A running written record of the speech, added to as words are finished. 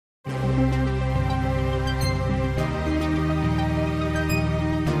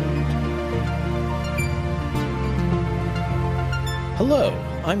Hello,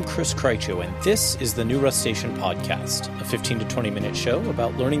 I'm Chris Krycho, and this is the New Rust Station podcast, a 15 to 20 minute show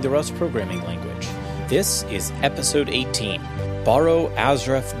about learning the Rust programming language. This is episode 18, Borrow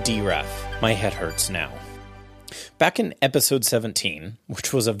Azref Deref. My head hurts now. Back in episode 17,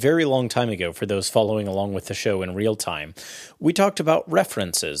 which was a very long time ago for those following along with the show in real time, we talked about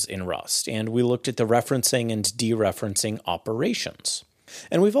references in Rust, and we looked at the referencing and dereferencing operations.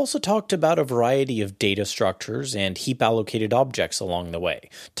 And we've also talked about a variety of data structures and heap-allocated objects along the way,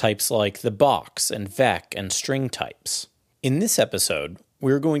 types like the box and vec and string types. In this episode,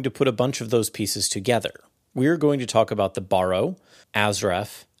 we're going to put a bunch of those pieces together. We're going to talk about the borrow,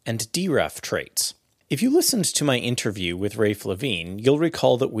 azref, and deref traits. If you listened to my interview with Rafe Levine, you'll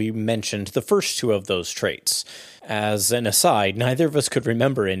recall that we mentioned the first two of those traits. As an aside, neither of us could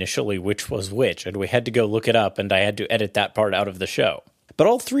remember initially which was which, and we had to go look it up, and I had to edit that part out of the show. But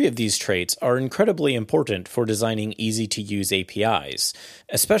all three of these traits are incredibly important for designing easy-to-use APIs,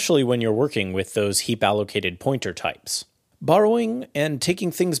 especially when you're working with those heap-allocated pointer types. Borrowing and taking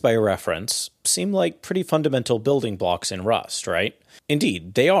things by reference seem like pretty fundamental building blocks in Rust, right?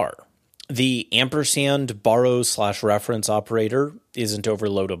 Indeed, they are. The ampersand borrow/reference operator isn't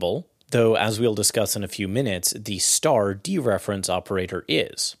overloadable, though as we'll discuss in a few minutes, the star dereference operator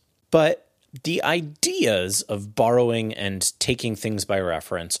is. But the ideas of borrowing and taking things by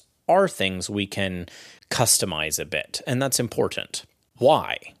reference are things we can customize a bit, and that's important.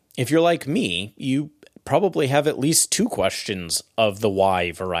 Why? If you're like me, you probably have at least two questions of the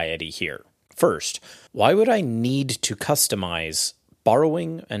why variety here. First, why would I need to customize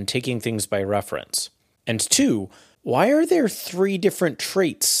borrowing and taking things by reference? And two, why are there three different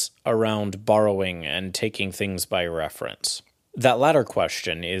traits around borrowing and taking things by reference? That latter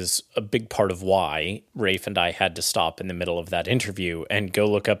question is a big part of why Rafe and I had to stop in the middle of that interview and go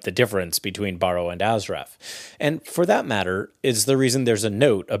look up the difference between borrow and azref. And for that matter, is the reason there's a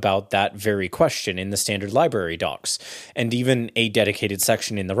note about that very question in the standard library docs, and even a dedicated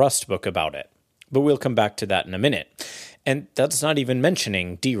section in the Rust book about it. But we'll come back to that in a minute. And that's not even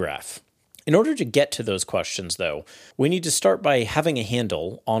mentioning deref. In order to get to those questions, though, we need to start by having a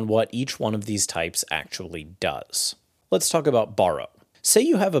handle on what each one of these types actually does. Let's talk about borrow. Say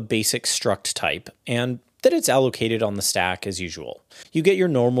you have a basic struct type, and that it's allocated on the stack as usual. You get your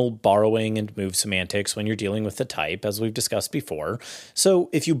normal borrowing and move semantics when you're dealing with the type, as we've discussed before. So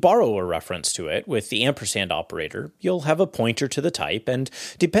if you borrow a reference to it with the ampersand operator, you'll have a pointer to the type, and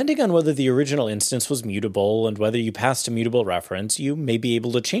depending on whether the original instance was mutable and whether you passed a mutable reference, you may be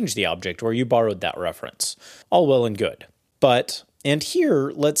able to change the object where you borrowed that reference. All well and good. And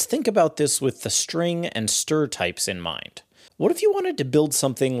here, let's think about this with the string and stir types in mind. What if you wanted to build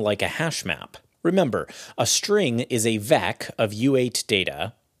something like a hash map? Remember, a string is a vec of U8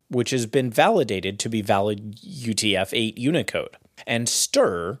 data, which has been validated to be valid UTF-8 Unicode. And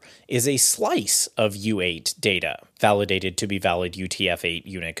stir is a slice of U8 data, validated to be valid UTF-8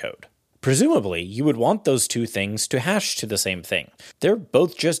 Unicode. Presumably, you would want those two things to hash to the same thing. They're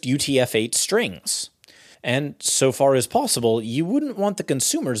both just UTF-8 strings. And so far as possible, you wouldn't want the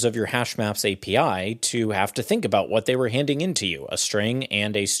consumers of your HashMaps API to have to think about what they were handing into you. A string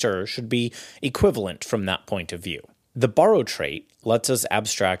and a stir should be equivalent from that point of view. The borrow trait lets us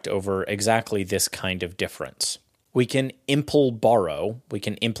abstract over exactly this kind of difference. We can impl borrow, we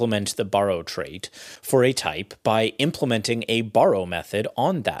can implement the borrow trait for a type by implementing a borrow method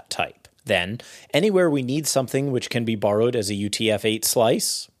on that type. Then, anywhere we need something which can be borrowed as a UTF-8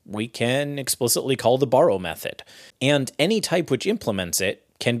 slice, we can explicitly call the borrow method, and any type which implements it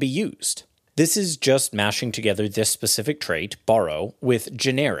can be used. This is just mashing together this specific trait, borrow, with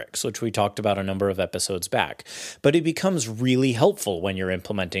generics, which we talked about a number of episodes back, but it becomes really helpful when you're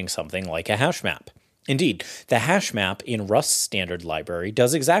implementing something like a hash map. Indeed, the hash map in Rust's standard library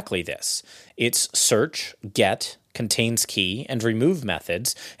does exactly this. Its search, get, contains key, and remove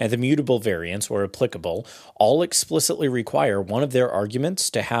methods, and the mutable variants, where applicable, all explicitly require one of their arguments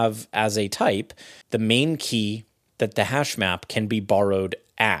to have as a type the main key that the hash map can be borrowed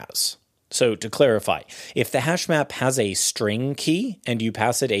as. So to clarify, if the hash map has a string key and you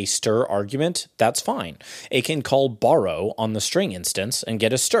pass it a stir argument, that's fine. It can call borrow on the string instance and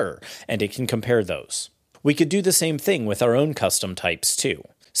get a stir, and it can compare those. We could do the same thing with our own custom types too.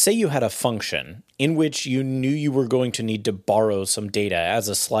 Say you had a function in which you knew you were going to need to borrow some data as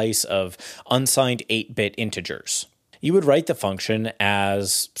a slice of unsigned 8-bit integers. You would write the function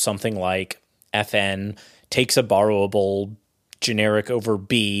as something like fn takes a borrowable generic over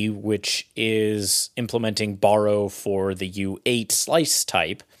b, which is implementing borrow for the U8 slice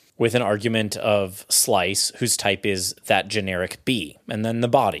type, with an argument of slice whose type is that generic B, and then the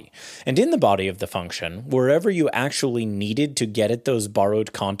body. And in the body of the function, wherever you actually needed to get at those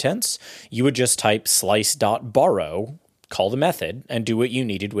borrowed contents, you would just type slice.borrow, call the method, and do what you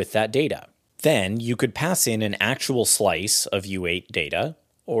needed with that data. Then you could pass in an actual slice of U8 data,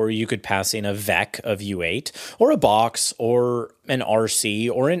 or you could pass in a vec of U8, or a box, or an RC,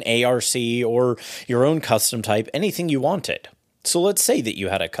 or an ARC, or your own custom type, anything you wanted. So let's say that you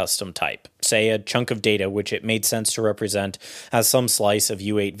had a custom type, say a chunk of data which it made sense to represent as some slice of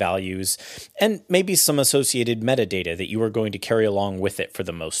U8 values, and maybe some associated metadata that you were going to carry along with it for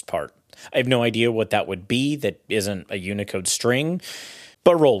the most part. I have no idea what that would be that isn't a Unicode string,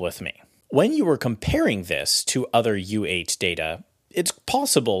 but roll with me. When you were comparing this to other U8 data, it's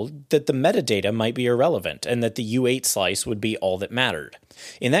possible that the metadata might be irrelevant and that the U8 slice would be all that mattered.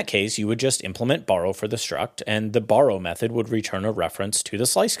 In that case, you would just implement borrow for the struct, and the borrow method would return a reference to the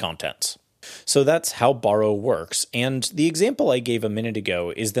slice contents. So that's how borrow works, and the example I gave a minute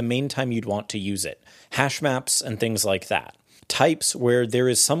ago is the main time you'd want to use it. Hash maps and things like that. Types where there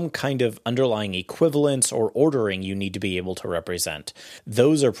is some kind of underlying equivalence or ordering you need to be able to represent.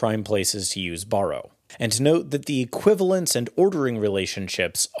 Those are prime places to use borrow. And note that the equivalence and ordering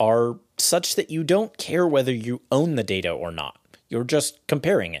relationships are such that you don't care whether you own the data or not. You're just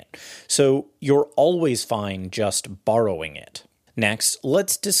comparing it. So you're always fine just borrowing it. Next,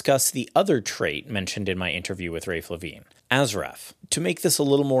 let's discuss the other trait mentioned in my interview with Rafe Levine, asref. To make this a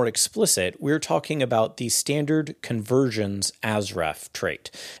little more explicit, we're talking about the standard conversions asref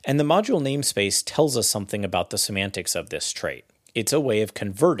trait, and the module namespace tells us something about the semantics of this trait. It's a way of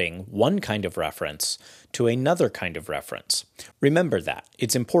converting one kind of reference to another kind of reference. Remember that.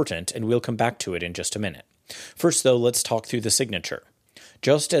 It's important, and we'll come back to it in just a minute. First, though, let's talk through the signature.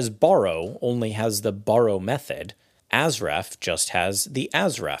 Just as borrow only has the borrow method, asref just has the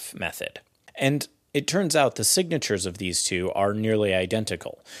asref method. And it turns out the signatures of these two are nearly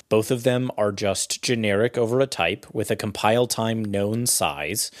identical. Both of them are just generic over a type with a compile time known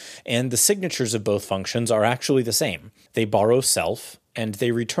size, and the signatures of both functions are actually the same. They borrow self, and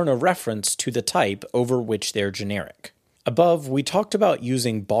they return a reference to the type over which they're generic. Above, we talked about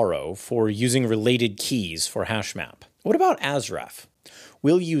using borrow for using related keys for hashmap. What about asref?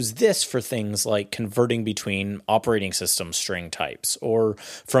 We'll use this for things like converting between operating system string types, or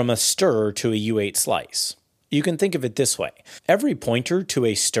from a stir to a U8 slice. You can think of it this way. Every pointer to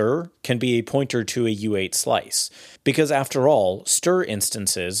a stir can be a pointer to a U8 slice, because after all, stir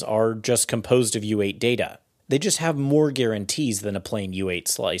instances are just composed of U8 data. They just have more guarantees than a plain U8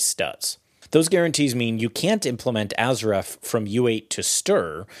 slice does. Those guarantees mean you can't implement asref from U8 to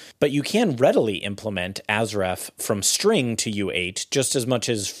stir, but you can readily implement asref from string to U8 just as much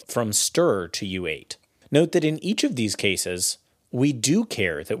as from stir to U8. Note that in each of these cases, we do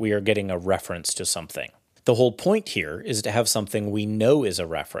care that we are getting a reference to something. The whole point here is to have something we know is a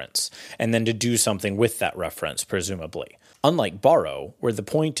reference, and then to do something with that reference, presumably. Unlike borrow, where the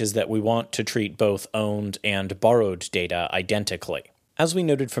point is that we want to treat both owned and borrowed data identically. As we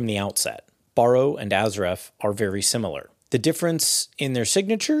noted from the outset, borrow and asref are very similar. The difference in their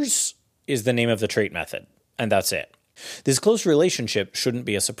signatures is the name of the trait method, and that's it. This close relationship shouldn't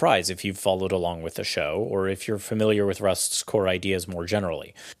be a surprise if you've followed along with the show, or if you're familiar with Rust's core ideas more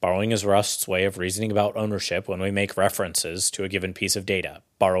generally. Borrowing is Rust's way of reasoning about ownership when we make references to a given piece of data.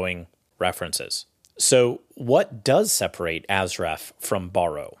 Borrowing references. So, what does separate asref from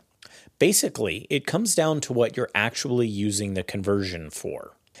borrow? Basically, it comes down to what you're actually using the conversion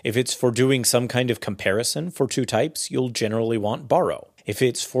for. If it's for doing some kind of comparison for two types, you'll generally want borrow. If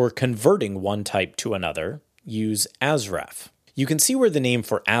it's for converting one type to another, use asref. You can see where the name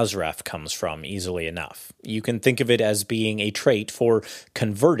for asref comes from easily enough. You can think of it as being a trait for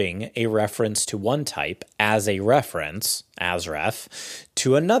converting a reference to one type as a reference, asref,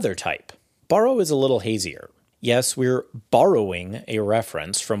 to another type. Borrow is a little hazier. Yes, we're borrowing a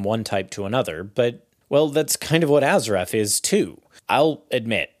reference from one type to another, but, well, that's kind of what asref is too. I'll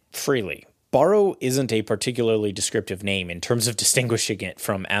admit, freely, borrow isn't a particularly descriptive name in terms of distinguishing it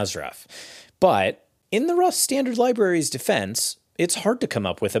from asref. But in the Rust standard library's defense, it's hard to come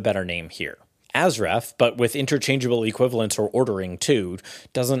up with a better name here. Asref, but with interchangeable equivalence or ordering too,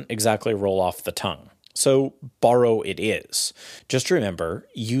 doesn't exactly roll off the tongue. So borrow it is. Just remember,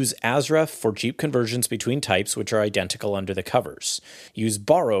 use asref for cheap conversions between types which are identical under the covers. Use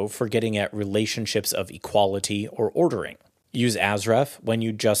borrow for getting at relationships of equality or ordering. Use asref when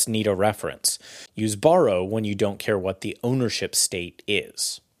you just need a reference. Use borrow when you don't care what the ownership state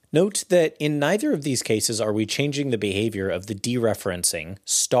is. Note that in neither of these cases are we changing the behavior of the dereferencing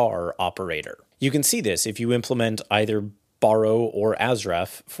star operator. You can see this if you implement either borrow or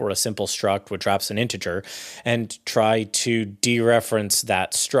asref for a simple struct which wraps an integer and try to dereference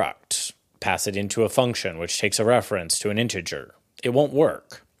that struct, pass it into a function which takes a reference to an integer. It won't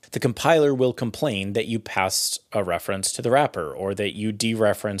work. The compiler will complain that you passed a reference to the wrapper or that you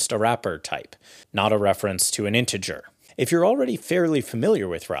dereferenced a wrapper type, not a reference to an integer. If you're already fairly familiar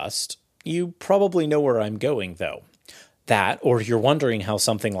with Rust, you probably know where I'm going, though. That, or you're wondering how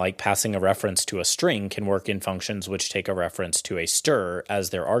something like passing a reference to a string can work in functions which take a reference to a str as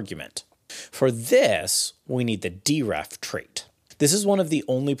their argument. For this, we need the deref trait. This is one of the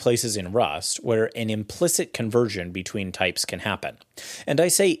only places in Rust where an implicit conversion between types can happen. And I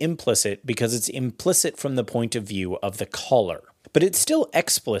say implicit because it's implicit from the point of view of the caller. But it's still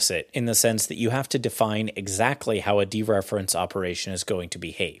explicit in the sense that you have to define exactly how a dereference operation is going to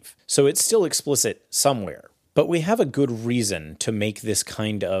behave. So it's still explicit somewhere. But we have a good reason to make this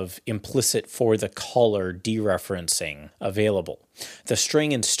kind of implicit for the caller dereferencing available. The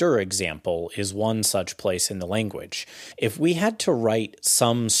string and str example is one such place in the language. If we had to write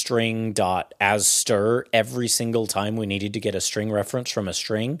some string.asstr every single time we needed to get a string reference from a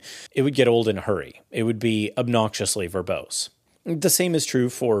string, it would get old in a hurry. It would be obnoxiously verbose. The same is true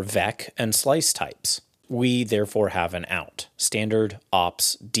for vec and slice types. We therefore have an out, standard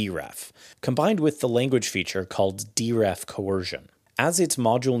ops deref, combined with the language feature called deref coercion. As its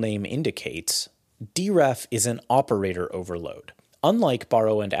module name indicates, deref is an operator overload, unlike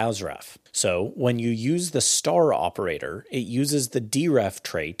borrow and asref. So when you use the star operator, it uses the deref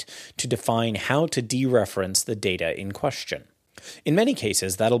trait to define how to dereference the data in question. In many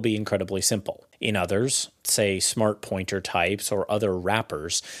cases, that'll be incredibly simple. In others, say smart pointer types or other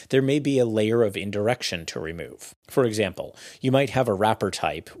wrappers, there may be a layer of indirection to remove. For example, you might have a wrapper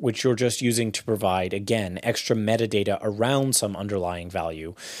type, which you're just using to provide, again, extra metadata around some underlying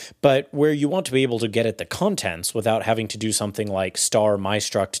value, but where you want to be able to get at the contents without having to do something like star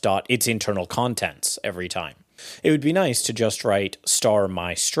mystruct.itsInternalContents every time. It would be nice to just write star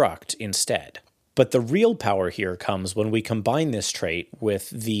mystruct instead. But the real power here comes when we combine this trait with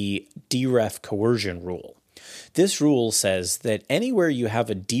the deref coercion rule. This rule says that anywhere you have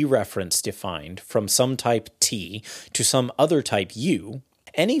a dereference defined from some type t to some other type u,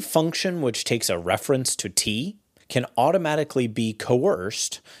 any function which takes a reference to t can automatically be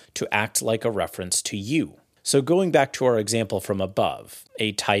coerced to act like a reference to u. So going back to our example from above,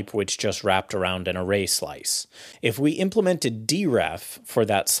 a type which just wrapped around an array slice, if we implemented deref for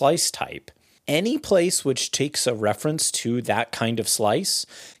that slice type, any place which takes a reference to that kind of slice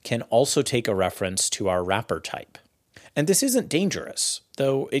can also take a reference to our wrapper type. And this isn't dangerous,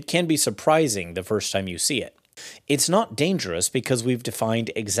 though it can be surprising the first time you see it. It's not dangerous because we've defined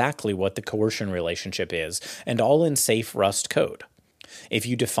exactly what the coercion relationship is, and all in safe Rust code. If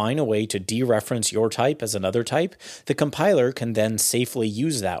you define a way to dereference your type as another type, the compiler can then safely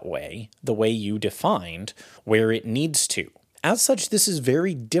use that way, the way you defined, where it needs to. As such, this is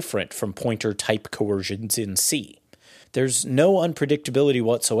very different from pointer type coercions in C. There's no unpredictability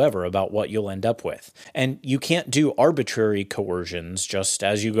whatsoever about what you'll end up with, and you can't do arbitrary coercions just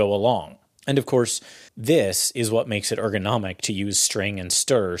as you go along. And of course, this is what makes it ergonomic to use string and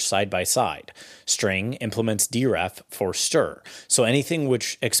str side by side. String implements deref for str, so anything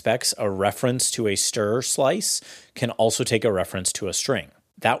which expects a reference to a str slice can also take a reference to a string.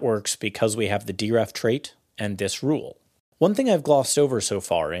 That works because we have the deref trait and this rule. One thing I've glossed over so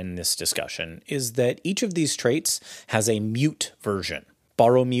far in this discussion is that each of these traits has a mute version: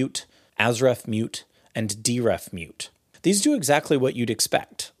 borrow mute, asref mute, and deref mute. These do exactly what you'd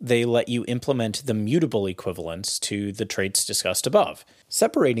expect. They let you implement the mutable equivalents to the traits discussed above.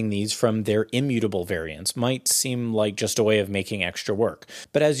 Separating these from their immutable variants might seem like just a way of making extra work,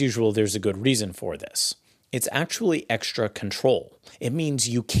 but as usual, there's a good reason for this. It's actually extra control. It means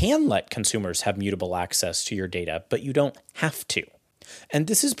you can let consumers have mutable access to your data, but you don't have to. And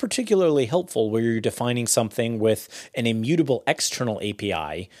this is particularly helpful where you're defining something with an immutable external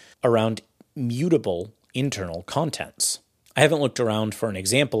API around mutable internal contents. I haven't looked around for an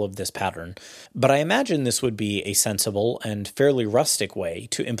example of this pattern, but I imagine this would be a sensible and fairly rustic way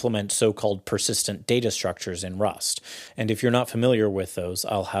to implement so-called persistent data structures in Rust. And if you're not familiar with those,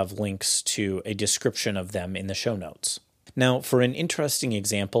 I'll have links to a description of them in the show notes. Now, for an interesting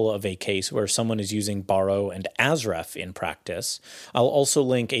example of a case where someone is using borrow and asref in practice, I'll also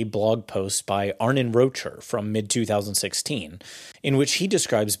link a blog post by Arnon Rocher from mid-2016, in which he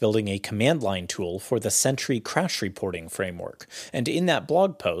describes building a command line tool for the Sentry crash reporting framework. And in that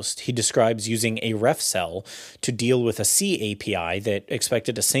blog post, he describes using a ref cell to deal with a C API that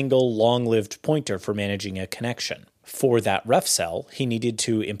expected a single long-lived pointer for managing a connection. For that ref cell, he needed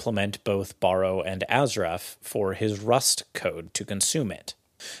to implement both borrow and asref for his Rust code to consume it.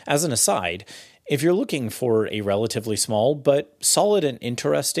 As an aside, if you're looking for a relatively small but solid and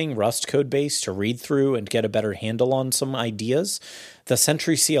interesting Rust code base to read through and get a better handle on some ideas, the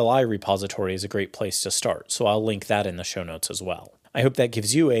Sentry CLI repository is a great place to start, so I'll link that in the show notes as well. I hope that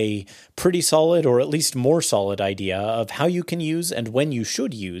gives you a pretty solid, or at least more solid, idea of how you can use and when you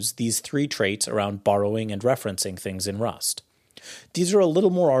should use these 3 traits around borrowing and referencing things in Rust. These are a little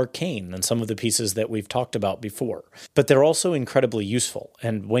more arcane than some of the pieces that we've talked about before, but they're also incredibly useful,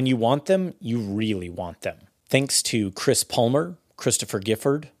 and when you want them, you really want them. Thanks to Chris Palmer, Christopher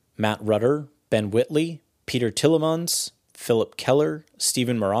Gifford, Matt Rudder, Ben Whitley, Peter Tillemans, Philip Keller,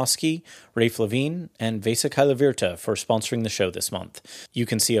 Stephen Morosky, Rafe Levine, and Vesa Kailavirta for sponsoring the show this month. You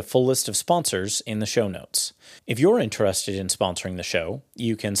can see a full list of sponsors in the show notes. If you're interested in sponsoring the show,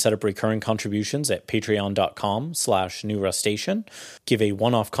 you can set up recurring contributions at patreon.com/newrustation, give a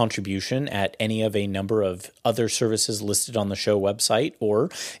one-off contribution at any of a number of other services listed on the show website, or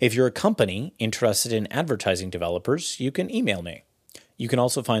if you're a company interested in advertising developers, you can email me. You can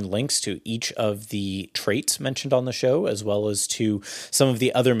also find links to each of the traits mentioned on the show, as well as to some of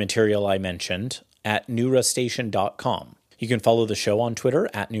the other material I mentioned at newrustation.com. You can follow the show on Twitter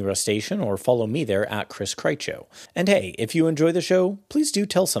at newrustation, or follow me there at Chris Krycho. And hey, if you enjoy the show, please do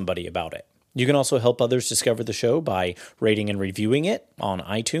tell somebody about it. You can also help others discover the show by rating and reviewing it on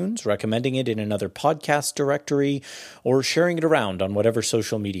iTunes, recommending it in another podcast directory, or sharing it around on whatever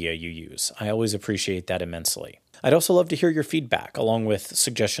social media you use. I always appreciate that immensely. I'd also love to hear your feedback, along with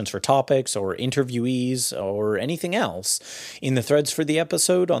suggestions for topics or interviewees or anything else in the threads for the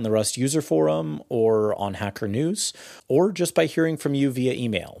episode on the Rust user forum or on Hacker News, or just by hearing from you via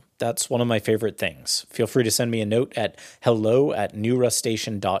email. That's one of my favorite things. Feel free to send me a note at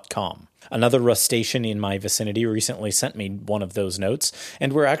hello@newrustation.com. Another Rust station in my vicinity recently sent me one of those notes,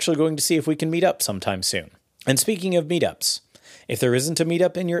 and we're actually going to see if we can meet up sometime soon. And speaking of meetups, if there isn't a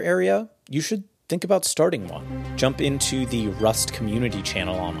meetup in your area, you should think about starting one. Jump into the Rust community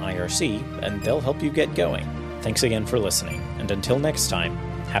channel on IRC, and they'll help you get going. Thanks again for listening, and until next time,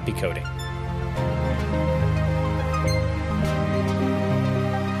 happy coding.